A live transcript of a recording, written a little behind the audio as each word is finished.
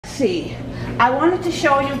see. I wanted to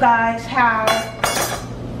show you guys how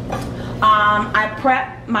I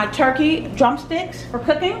prep my turkey drumsticks for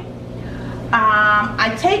cooking.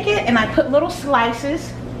 I take it and I put little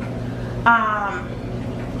slices. I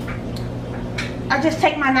just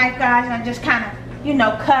take my knife, guys, and I just kind of, you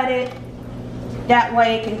know, cut it. That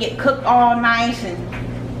way it can get cooked all nice and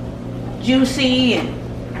juicy, and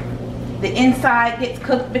the inside gets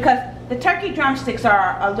cooked, because the turkey drumsticks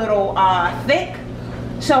are a little thick.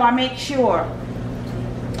 So I make sure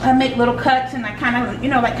I make little cuts, and I kind of, you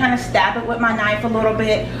know, like kind of stab it with my knife a little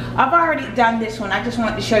bit. I've already done this one. I just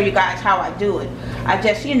wanted to show you guys how I do it. I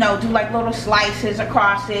just, you know, do like little slices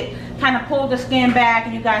across it, kind of pull the skin back,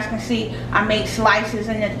 and you guys can see I made slices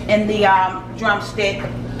in the drumstick.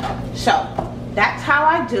 So that's how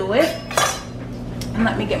I do it. And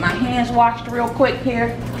let me get my hands washed real quick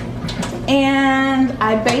here. And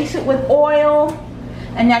I base it with oil.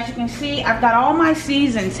 And as you can see, I've got all my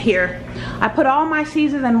seasons here. I put all my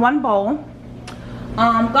seasons in one bowl.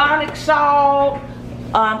 Garlic, salt,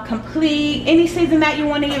 complete, any season that you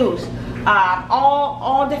want to use.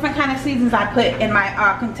 All different kind of seasons I put in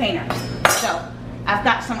my container. So I've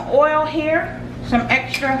got some oil here, some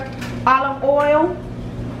extra olive oil.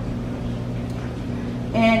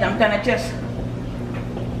 And I'm gonna just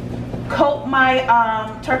coat my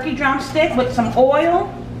turkey drumstick with some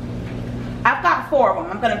oil. I've got 4 of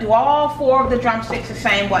them. I'm going to do all 4 of the drumsticks the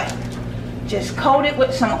same way. Just coat it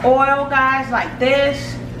with some oil, guys, like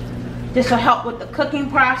this. This will help with the cooking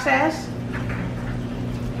process.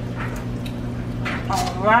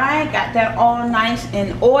 Alright, got that all nice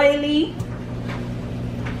and oily.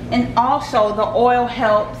 And also the oil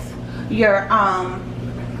helps your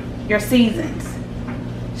seasons.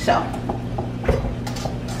 So,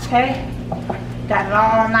 okay, got it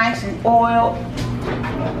all nice and oiled.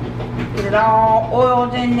 Get it all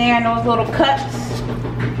oiled in there, and those little cuts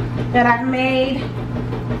that I've made.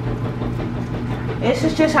 This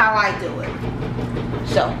is just how I do it.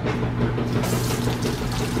 So,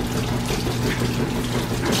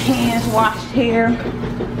 hands washed here.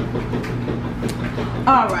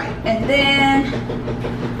 Alright, and then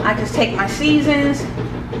I just take my seasons.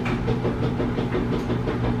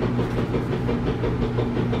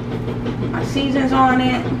 My seasons on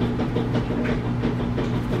it.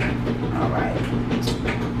 Alright,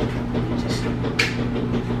 just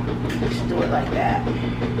do it like that.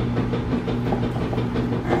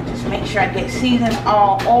 And just make sure I get seasons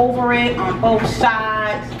all over it on both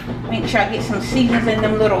sides. Make sure I get some seasons in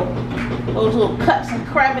them those little cuts and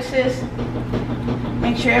crevices.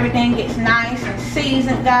 Make sure everything gets nice and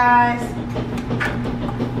seasoned, guys.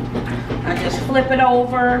 I just flip it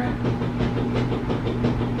over.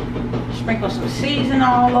 Sprinkle some season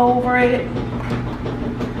all over it.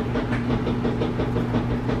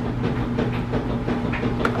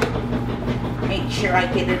 Make sure I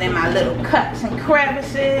get it in my little cuts and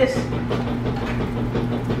crevices.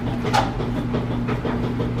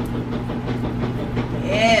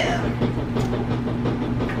 Yeah.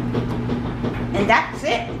 And that's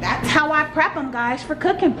it. That's how I prep them, guys, for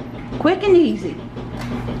cooking. Quick and easy.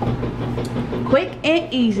 Quick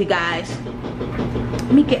and easy, guys.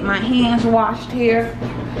 Let me get my hands washed here.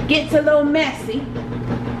 Gets a little messy,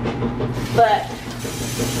 but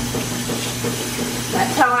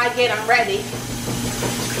that's how I get them ready.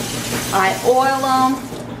 I oil them.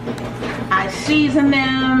 I season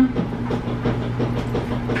them.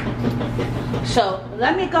 So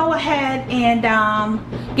let me go ahead and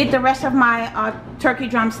get the rest of my turkey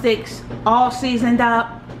drumsticks all seasoned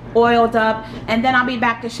up, oiled up, and then I'll be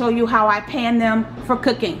back to show you how I pan them for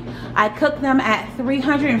cooking. I cook them at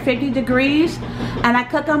 350 degrees, and I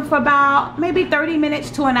cook them for about maybe 30 minutes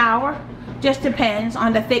to an hour. Just depends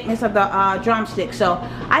on the thickness of the drumstick. So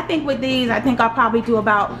I think with these, I think I'll probably do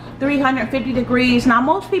about 350 degrees. Now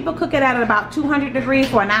most people cook it at about 200 degrees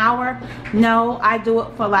for an hour. No, I do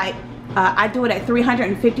it for like I do it at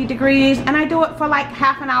 350 degrees, and I do it for like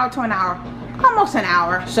half an hour to an hour, almost an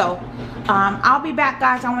hour. So I'll be back,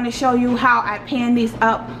 guys. I want to show you how I pan these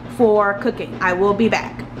up for cooking. I will be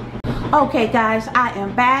back. Okay, guys, I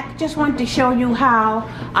am back. Just wanted to show you how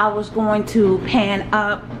I was going to pan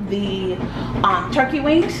up the turkey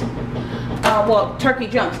wings, well, turkey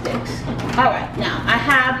drumsticks. All right, now I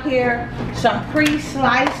have here some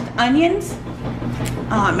pre-sliced onions.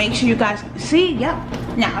 Make sure you guys can see. Yep.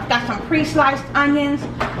 Now I've got some pre-sliced onions.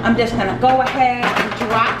 I'm just gonna go ahead and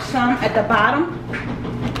drop some at the bottom.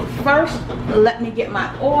 First, let me get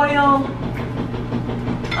my oil.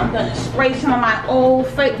 I'm gonna spray some of my old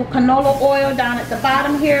faithful canola oil down at the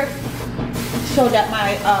bottom here so that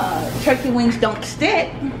my turkey wings don't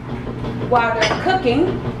stick while they're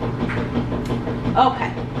cooking.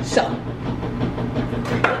 Okay, So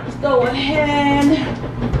let's go ahead.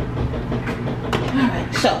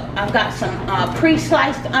 Alright, so I've got some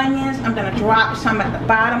pre-sliced onions. I'm going to drop some at the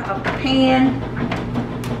bottom of the pan.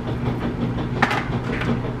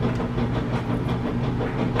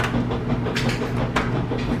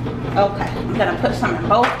 Okay, I'm going to put some in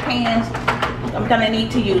both pans. I'm going to need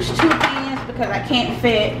to use 2 pans because I can't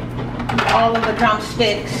fit all of the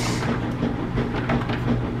drumsticks.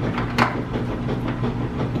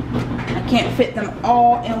 I can't fit them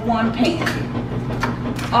all in one pan.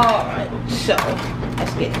 Alright, so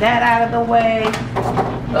let's get that out of the way.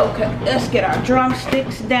 Okay, let's get our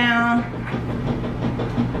drumsticks down.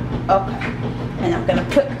 Okay, and I'm going to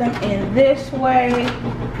put them in this way.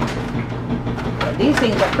 These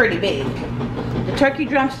things are pretty big. The turkey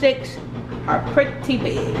drumsticks are pretty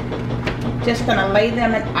big. Just gonna lay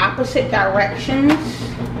them in opposite directions.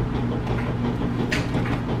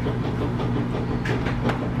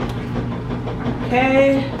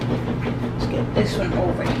 Okay. Let's get this one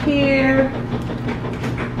over here.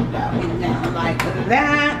 That one down like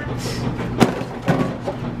that.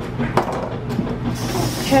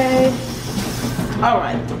 Okay.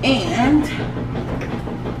 Alright, and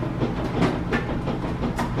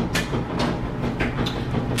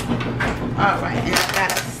alright, and I've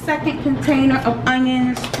got a second container of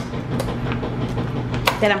onions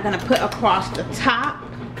that I'm going to put across the top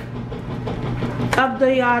of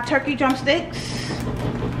the turkey drumsticks.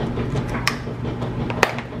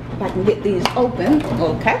 If I can get these open.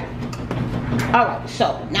 Okay. Alright,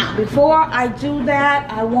 so now before I do that,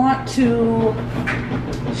 I want to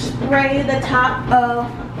spray the top of,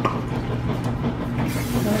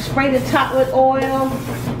 I'm going to spray the top with oil.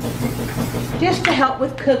 Just to help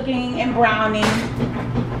with cooking and browning.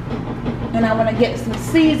 And I want to get some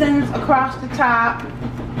seasons across the top.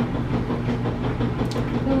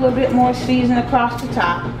 A little bit more season across the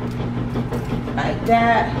top. Like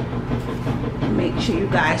that. Make sure you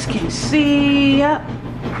guys can see. Yep.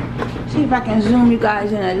 See if I can zoom you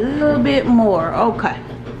guys in a little bit more. Okay.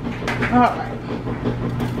 Alright.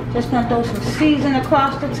 Just going to throw some season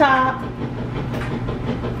across the top.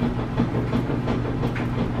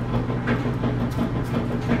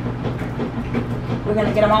 We're going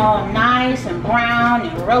to get them all nice and brown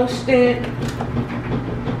and roasted.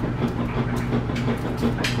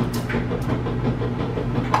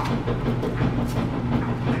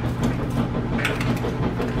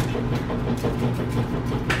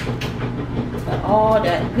 Let all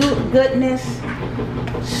that goodness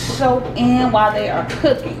soak in while they are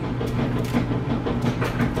cooking.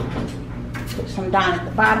 Put some down at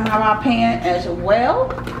the bottom of our pan as well.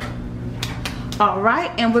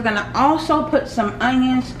 Alright, and we're going to also put some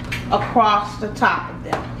onions across the top of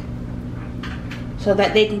them so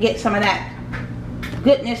that they can get some of that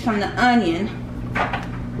goodness from the onion.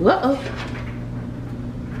 Uh-oh.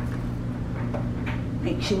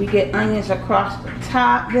 Make sure we get onions across the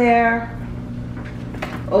top there.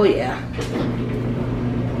 Oh yeah.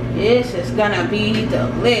 This is going to be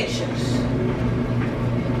delicious.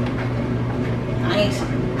 Nice.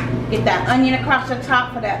 Get that onion across the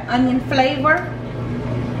top for that onion flavor.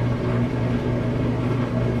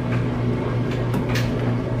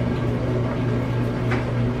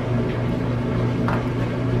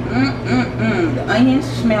 The onions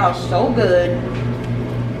smell so good.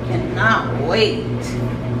 Cannot wait.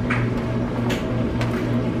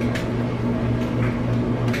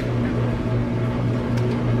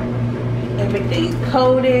 Everything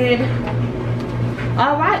coated.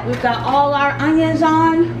 Alright, we've got all our onions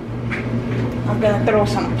on. I'm going to throw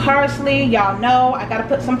some parsley. Y'all know I got to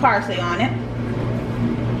put some parsley on it.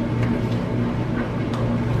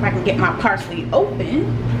 If I can get my parsley open.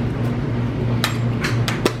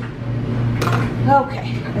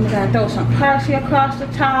 Okay, I'm going to throw some parsley across the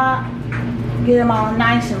top. Get them all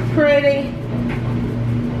nice and pretty.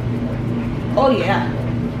 Oh yeah.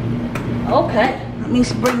 Okay, let me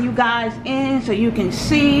bring you guys in so you can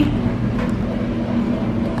see.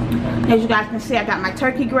 As you guys can see, I got my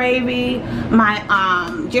turkey gravy, my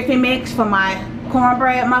Jiffy mix for my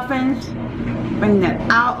cornbread muffins. Bring that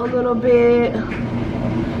out a little bit.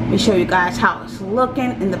 Let me show you guys how it's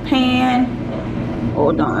looking in the pan.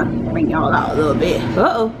 Hold on, bring y'all out a little bit.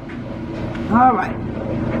 Uh-oh. Alright.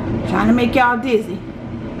 Trying to make y'all dizzy.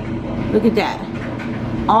 Look at that.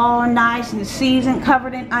 All nice and seasoned,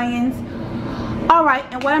 covered in onions. Alright,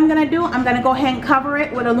 and what I'm going to do, I'm going to go ahead and cover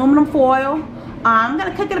it with aluminum foil. I'm going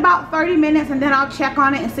to cook it about 30 minutes and then I'll check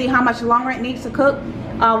on it and see how much longer it needs to cook.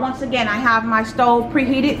 Once again, I have my stove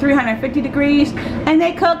preheated 350 degrees and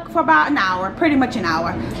they cook for about an hour, pretty much an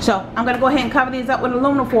hour. So I'm going to go ahead and cover these up with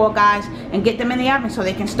aluminum foil, guys, and get them in the oven so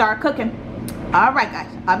they can start cooking. All right, guys,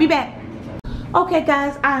 I'll be back. Okay,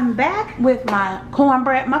 guys, I'm back with my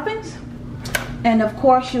cornbread muffins. And of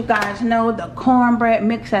course, you guys know the cornbread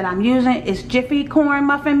mix that I'm using is Jiffy corn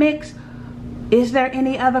muffin mix. Is there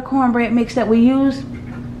any other cornbread mix that we use?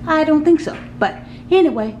 I don't think so. But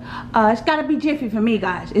anyway, it's got to be Jiffy for me,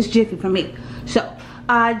 guys. It's Jiffy for me. So,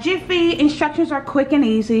 Jiffy instructions are quick and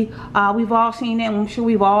easy. We've all seen it. I'm sure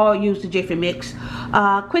we've all used the Jiffy mix.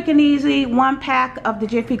 Quick and easy, 1 pack of the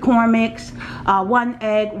Jiffy corn mix, 1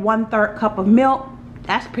 egg, 1/3 cup of milk.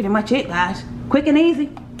 That's pretty much it, guys. Quick and easy.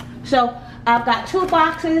 So, I've got 2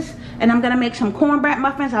 boxes, and I'm going to make some cornbread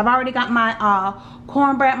muffins. I've already got my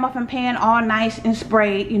cornbread muffin pan all nice and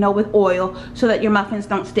sprayed, you know, with oil so that your muffins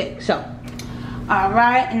don't stick. So,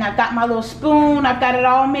 alright, and I've got my little spoon. I've got it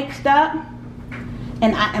all mixed up.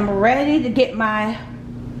 And I am ready to get my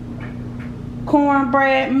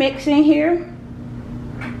cornbread mix in here.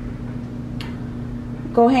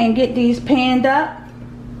 Go ahead and get these panned up.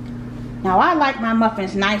 Now, I like my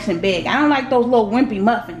muffins nice and big. I don't like those little wimpy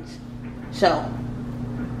muffins. So,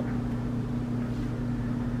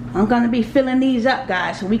 I'm going to be filling these up,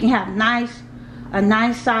 guys, so we can have a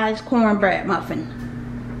nice sized cornbread muffin.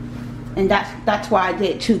 And that's why I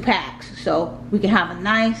did 2 packs, so we can have a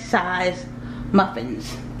nice size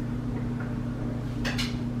muffins.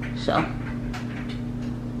 So,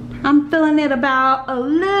 I'm filling it about a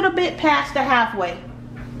little bit past the halfway.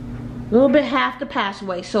 A little bit half the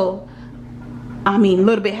passway, so, I mean, a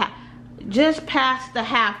little bit just past the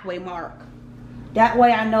halfway mark. That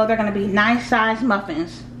way I know they're going to be nice sized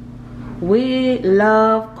muffins. We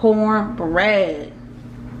love cornbread.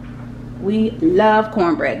 We love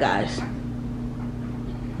cornbread, guys.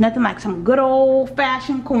 Nothing like some good old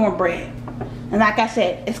fashioned cornbread. And like I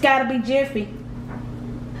said, it's got to be Jiffy.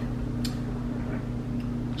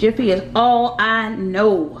 Jiffy is all I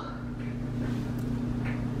know.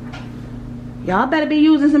 Y'all better be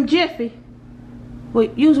using some Jiffy. Well,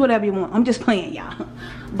 use whatever you want. I'm just playing, y'all.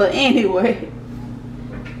 But anyway,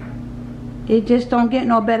 it just don't get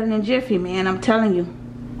no better than Jiffy, man. I'm telling you.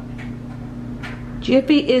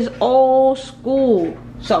 Jiffy is old school.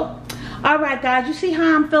 So, alright, guys. You see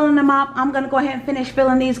how I'm filling them up? I'm going to go ahead and finish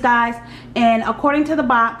filling these, guys. And according to the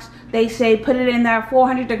box, they say put it in there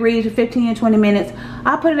 400 degrees for 15 and 20 minutes.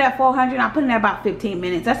 I put it at 400. I put it in there about 15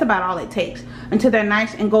 minutes. That's about all it takes until they're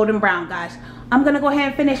nice and golden brown, guys. I'm going to go ahead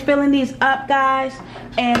and finish filling these up, guys,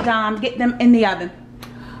 and get them in the oven.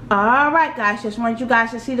 Alright, guys. Just wanted you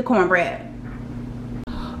guys to see the cornbread.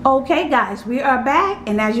 Okay, guys. We are back.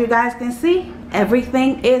 And as you guys can see,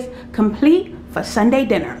 everything is complete for Sunday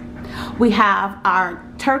dinner. We have our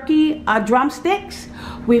turkey drumsticks.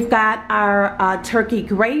 We've got our turkey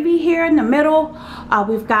gravy here in the middle.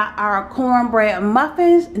 We've got our cornbread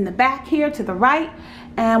muffins in the back here to the right.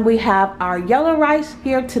 And we have our yellow rice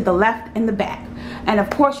here to the left in the back. And of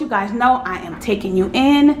course, you guys know I am taking you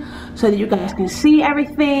in so that you guys can see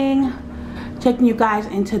everything. Taking you guys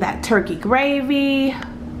into that turkey gravy.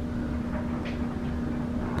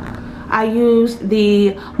 I used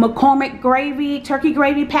the McCormick gravy, turkey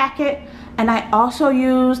gravy packet. And I also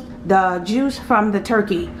used the juice from the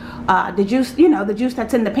turkey. The juice, you know, the juice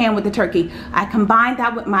that's in the pan with the turkey. I combined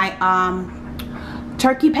that with my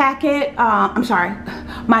turkey packet,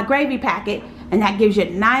 my gravy packet, and that gives you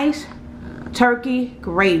nice turkey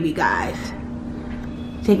gravy, guys.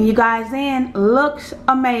 Taking you guys in, looks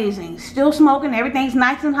amazing. Still smoking, everything's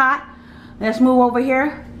nice and hot. Let's move over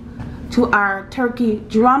here to our turkey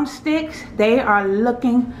drumsticks. They are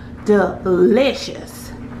looking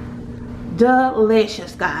delicious.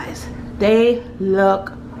 Delicious, guys. They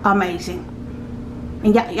look amazing.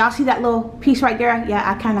 And y'all see that little piece right there?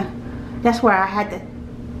 Yeah, that's where I had to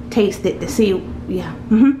taste it to see. Yeah.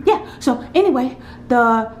 Yeah. So anyway,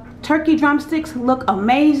 the turkey drumsticks look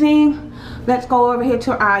amazing. Let's go over here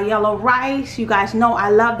to our yellow rice. You guys know I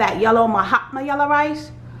love that yellow Mahatma yellow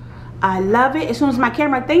rice. I love it. As soon as my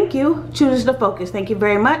camera, thank you, chooses to focus. Thank you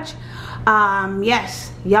very much.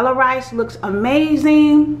 Yes, yellow rice looks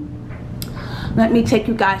amazing. Let me take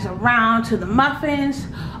you guys around to the muffins.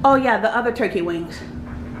 Oh yeah, the other turkey wings.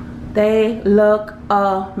 They look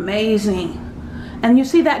amazing. And you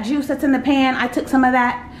see that juice that's in the pan? I took some of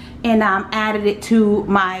that and added it to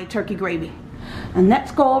my turkey gravy. And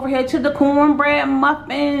let's go over here to the cornbread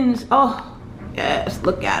muffins. Oh, yes,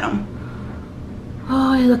 look at them.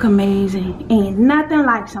 Oh, they look amazing. Ain't nothing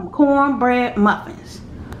like some cornbread muffins.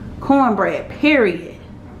 Cornbread, period.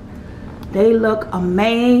 They look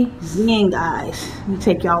amazing, guys. Let me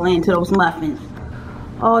take y'all into those muffins.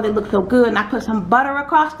 Oh, they look so good. And I put some butter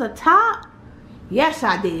across the top. Yes,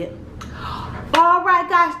 I did. All right,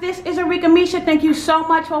 guys, this is Arickamisha. Thank you so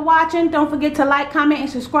much for watching. Don't forget to like, comment, and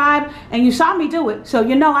subscribe. And you saw me do it, so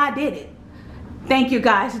you know I did it. Thank you,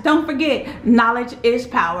 guys. Don't forget, knowledge is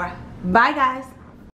power. Bye, guys.